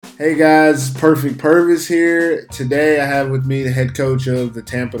Hey guys, Perfect Purvis here. Today I have with me the head coach of the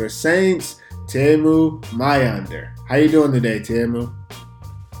Tampa Bay Saints, Teemu Mayander. How you doing today, Teemu?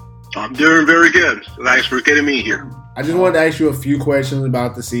 I'm doing very good. Thanks for getting me here. I just wanted to ask you a few questions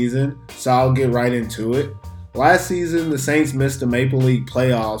about the season, so I'll get right into it. Last season, the Saints missed the Maple League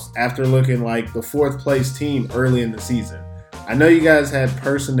playoffs after looking like the fourth place team early in the season. I know you guys had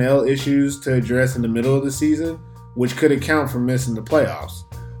personnel issues to address in the middle of the season, which could account for missing the playoffs.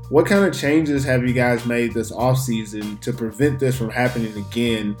 What kind of changes have you guys made this offseason to prevent this from happening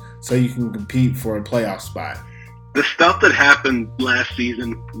again so you can compete for a playoff spot? The stuff that happened last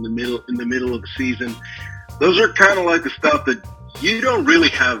season, in the middle of the season, those are kind of like the stuff that you don't really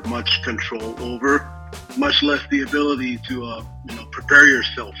have much control over, much less the ability to prepare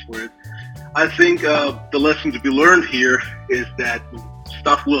yourself for it. I think the lesson to be learned here is that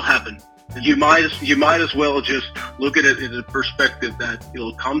stuff will happen. You might as well just look at it in a perspective that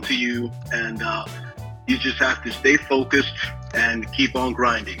it'll come to you, and you just have to stay focused and keep on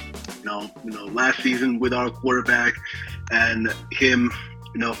grinding. Last season with our quarterback and him,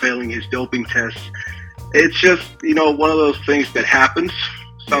 failing his doping tests, it's just one of those things that happens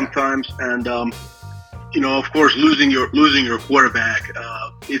sometimes, and of course, losing your quarterback,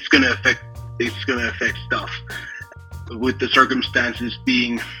 it's gonna affect stuff with the circumstances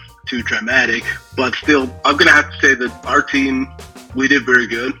being too dramatic, but still, I'm going to have to say that our team, we did very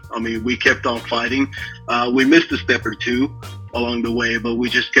good. I mean, we kept on fighting. We missed a step or two along the way, but we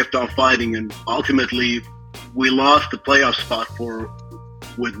just kept on fighting, and ultimately, we lost the playoff spot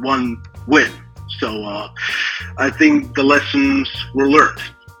with one win. So I think the lessons were learned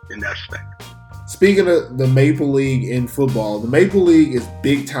in that aspect. Speaking of the Maple League in football, the Maple League is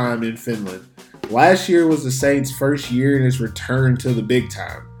big time in Finland. Last year was the Saints' first year in its return to the big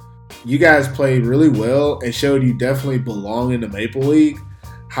time. You guys played really well and showed you definitely belong in the Maple League.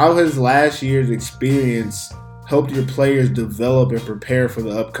 How has last year's experience helped your players develop and prepare for the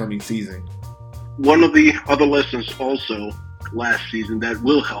upcoming season? One of the other lessons also last season that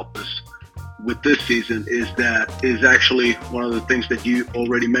will help us with this season is actually one of the things that you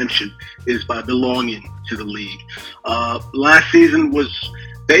already mentioned, is by belonging to the league. Last season was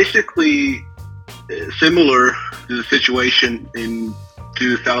basically similar to the situation in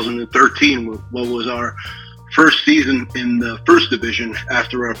 2013, what was our first season in the first division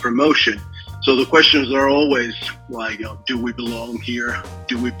after our promotion. So the questions are always like, do we belong here?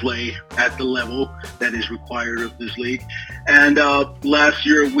 Do we play at the level that is required of this league? And last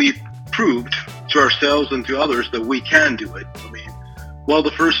year we proved to ourselves and to others that we can do it. I mean,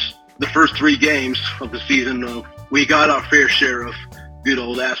 the first 3 games of the season, we got our fair share of good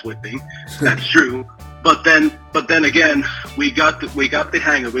old ass whipping. That's true. But then again, we got the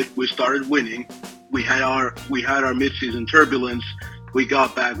hang of it. We started winning. We had our midseason turbulence. We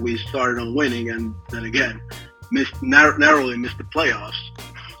got back. We started on winning, and then again, narrowly missed the playoffs.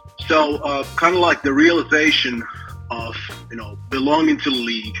 So kind of like the realization of belonging to the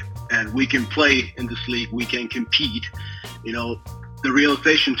league, and we can play in this league. We can compete. The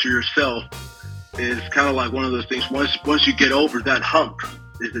realization to yourself is kind of like one of those things. Once you get over that hump,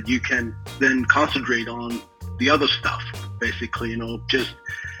 is that you can then concentrate on the other stuff, basically, just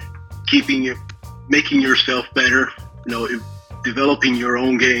making yourself better, developing your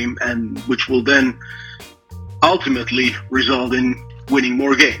own game, and which will then ultimately result in winning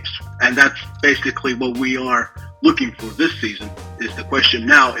more games. And that's basically what we are looking for this season. Is the question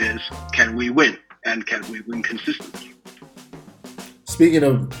now is, can we win? And can we win consistently? Speaking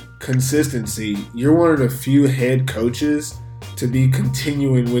of consistency, you're one of the few head coaches to be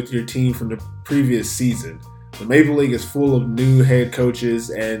continuing with your team from the previous season. The Maple League is full of new head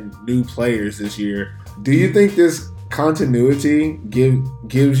coaches and new players this year. Do you think this continuity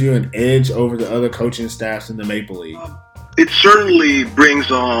gives you an edge over the other coaching staffs in the Maple League? It certainly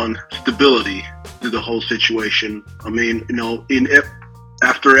brings on stability to the whole situation. I mean,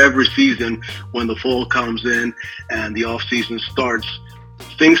 after every season, when the fall comes in and the off season starts,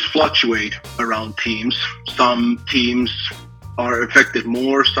 things fluctuate around teams. Some teams are affected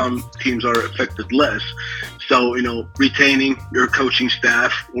more, some teams are affected less. So, retaining your coaching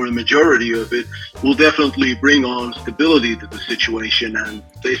staff, or the majority of it, will definitely bring on stability to the situation, and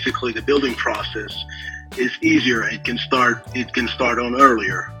basically the building process is easier. It can start on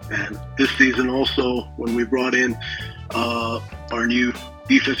earlier. And this season also, when we brought in our new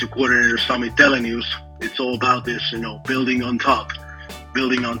defensive coordinator, Sami Telenius, it's all about this, building on top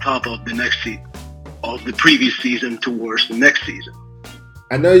of the previous season towards the next season.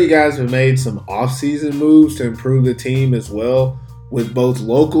 I know you guys have made some off-season moves to improve the team as well, with both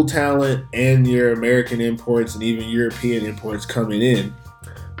local talent and your American imports and even European imports coming in.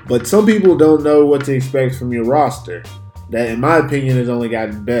 But some people don't know what to expect from your roster. That, in my opinion, has only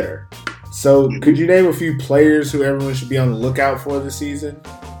gotten better. So, could you name a few players who everyone should be on the lookout for this season?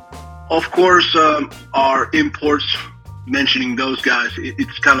 Of course, our imports, mentioning those guys,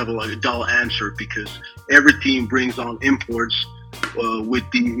 it's kind of like a dull answer because every team brings on imports with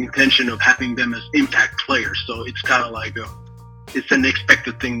the intention of having them as impact players. So it's kind of like it's an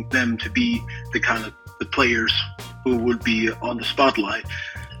expected thing them to be the kind of the players who would be on the spotlight.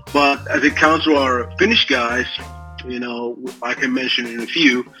 But as it comes to our Finnish guys, I can mention in a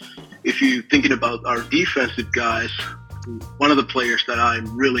few. If you're thinking about our defensive guys, one of the players that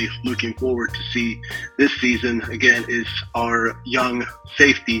I'm really looking forward to see this season again is our young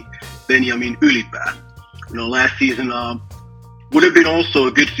safety, Benjamin Ylipää. Last season would have been also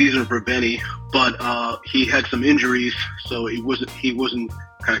a good season for Benny, but he had some injuries, so he wasn't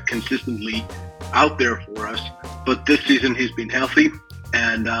kind of consistently out there for us. But this season he's been healthy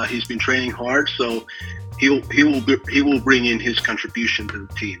and he's been training hard, so he will bring in his contribution to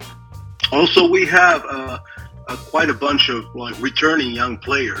the team. Also, we have quite a bunch of returning young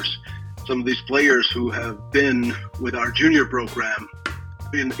players. Some of these players who have been with our junior program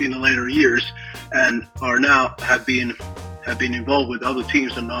in the later years and are now have been involved with other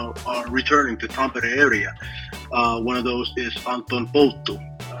teams and now are returning to Tampere area. One of those is Anton Polttu,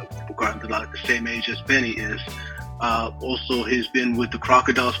 who like the same age as Benny is. Also, he's been with the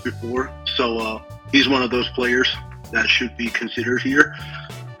Crocodiles before, so he's one of those players that should be considered here.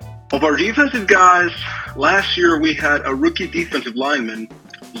 Of our defensive guys, last year we had a rookie defensive lineman,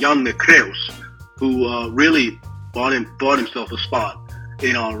 Janne Kreus, who really bought himself a spot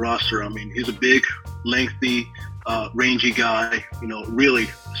in our roster. I mean, he's a big, lengthy, rangy guy, really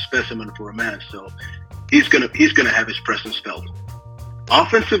a specimen for a man. So he's gonna have his presence felt.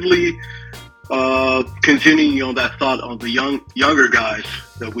 Offensively, continuing on that thought on the younger guys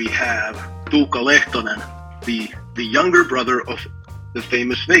that we have, Tuukka Lehtonen, the younger brother of the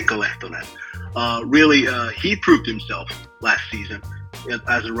famous Veikka Lehtonen. Really, he proved himself last season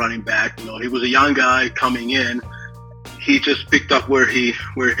as a running back. He was a young guy coming in. He just picked up where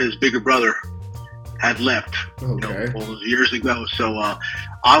his bigger brother had left, all those years ago. So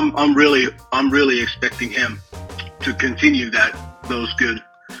I'm really expecting him to continue those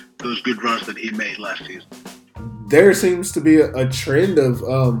good runs that he made last season. There seems to be a trend of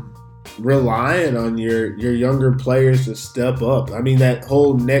relying on your younger players to step up. I mean, that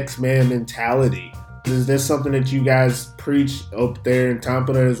whole next man mentality. Is this something that you guys preach up there in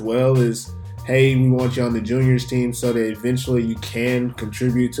Tampere as well? Is, hey, we want you on the juniors team so that eventually you can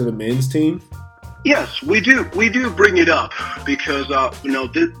contribute to the men's team? Yes, we do. We do bring it up because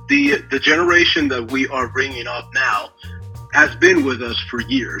the generation that we are bringing up now has been with us for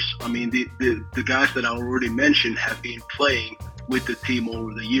years. I mean, the guys that I already mentioned have been playing with the team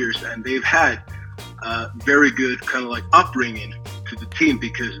over the years, and they've had very good kind of like upbringing to the team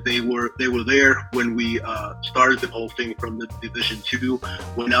because they were there when we started the whole thing from the Division 2,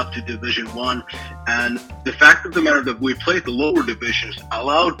 went up to Division 1, and the fact of the matter that we played the lower divisions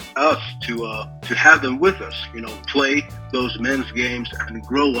allowed us to have them with us, play those men's games and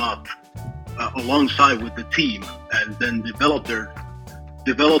grow up alongside with the team and then develop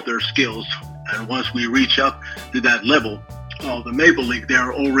their skills. And once we reach up to that level, the Maple League, there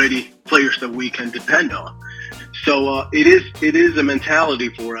are already players that we can depend on. So it is a mentality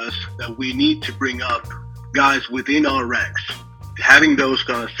for us that we need to bring up guys within our ranks, having those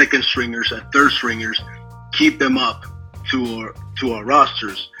kind of second stringers and third stringers, keep them up to our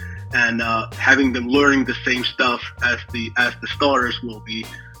rosters, and having them learning the same stuff as the starters will be,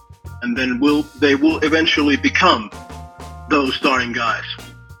 and then they will eventually become those starting guys.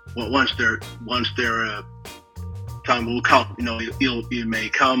 Well, once their time will come, it may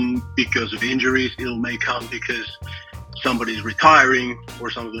come because of injuries, it may come because somebody's retiring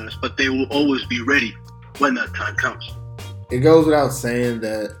or something else, but they will always be ready when that time comes. It goes without saying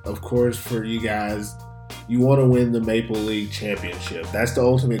that, of course, for you guys, you want to win the Maple League Championship. That's the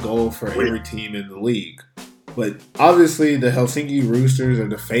ultimate goal for every team in the league. But obviously, the Helsinki Roosters are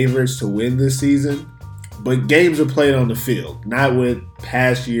the favorites to win this season, but games are played on the field, not with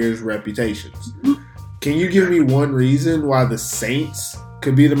past years' reputations. Can you give me one reason why the Saints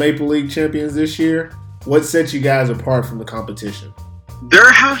could be the Maple League champions this year? What sets you guys apart from the competition? There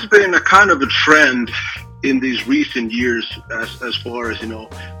has been a kind of a trend in these recent years as far as,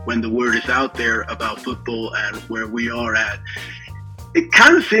 when the word is out there about football and where we are at. It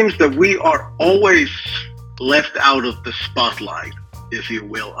kind of seems that we are always left out of the spotlight, if you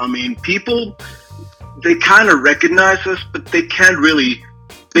will. I mean, people, they kind of recognize us, but they can't really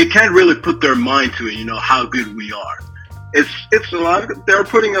put their mind to it, how good we are. it's a lot. They're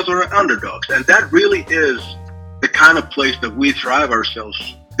putting us on underdogs, and that really is the kind of place that we thrive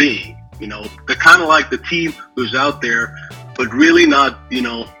ourselves being. The kind of like the team who's out there, but really not,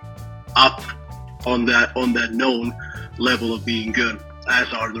 up on that known level of being good,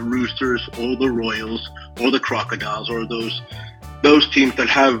 as are the Roosters or the Royals or the Crocodiles or those teams that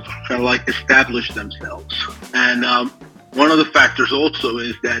have kind of like established themselves. And one of the factors also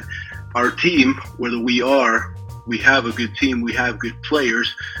is that our team, whether we have a good team, we have good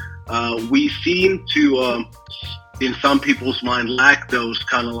players, we seem to, in some people's mind, lack those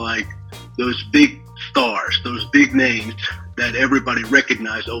kind of like those big stars, those big names that everybody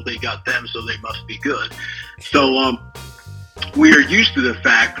recognizes. Oh, they got them, so they must be good. So we are used to the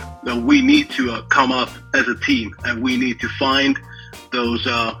fact that we need to come up as a team, and we need to find those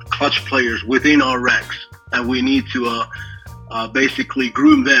clutch players within our ranks, and we need to basically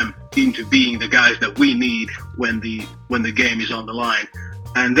groom them into being the guys that we need when the game is on the line.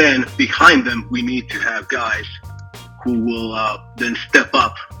 And then behind them, we need to have guys who will then step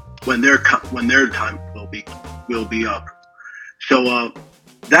up when their time will be up. So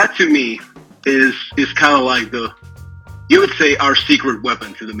that to me is kind of like you would say our secret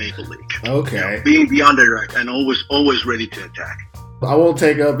weapon to the Maple League. Okay. Being the underdog and always ready to attack. I won't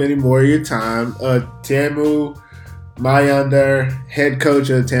take up any more of your time. Teemu Mayender, head coach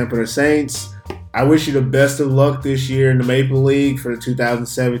of the Tampa Bay Saints, I wish you the best of luck this year in the Maple League for the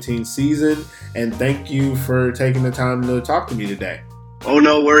 2017 season, and thank you for taking the time to talk to me today. Oh,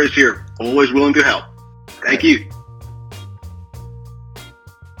 no worries here. Always willing to help. Thank you.